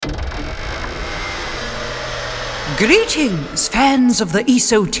Greetings, fans of the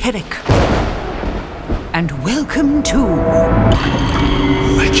esoteric, and welcome to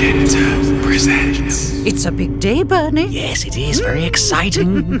Magenta Presents. It's a big day, Bernie. Yes, it is. Very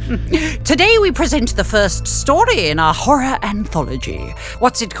exciting. Today we present the first story in our horror anthology.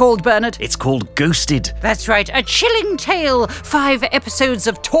 What's it called, Bernard? It's called Ghosted. That's right, a chilling tale, 5 episodes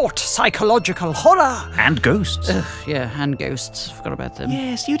of taut psychological horror. And ghosts. Yeah, and ghosts. Forgot about them.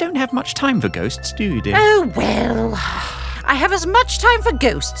 Yes, you don't have much time for ghosts, do you, dear? Oh, well, I have as much time for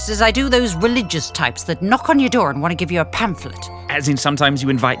ghosts as I do those religious types that knock on your door and want to give you a pamphlet. As in sometimes you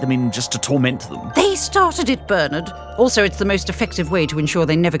invite them in just to torment them. They started it, Bernard. Also, it's the most effective way to ensure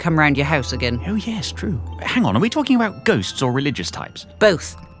they never come round your house again. Oh, yes, true. Hang on, are we talking about ghosts or religious types?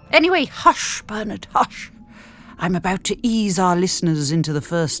 Both. Anyway, hush, Bernard, hush. I'm about to ease our listeners into the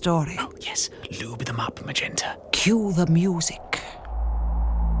first story. Oh, yes. Lube them up, Magenta. Cue the music.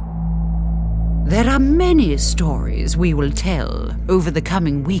 There are many stories we will tell over the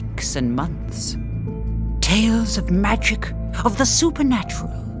coming weeks and months. Tales of magic, of the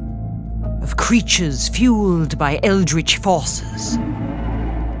supernatural, of creatures fueled by eldritch forces.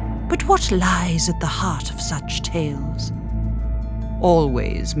 But what lies at the heart of such tales?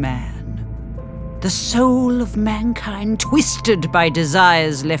 Always man. The soul of mankind twisted by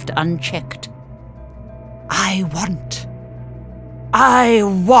desires left unchecked. I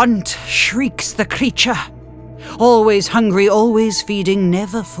want, shrieks the creature. Always hungry, always feeding,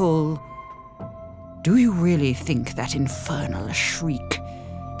 never full. Do you really think that infernal shriek,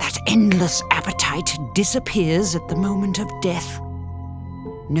 that endless appetite, disappears at the moment of death?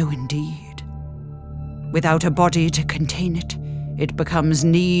 No, indeed. Without a body to contain it, it becomes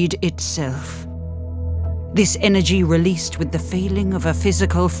need itself. This energy, released with the failing of a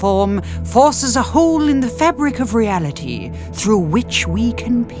physical form, forces a hole in the fabric of reality through which we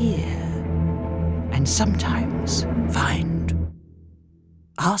can peer, and sometimes find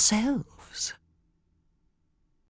ourselves.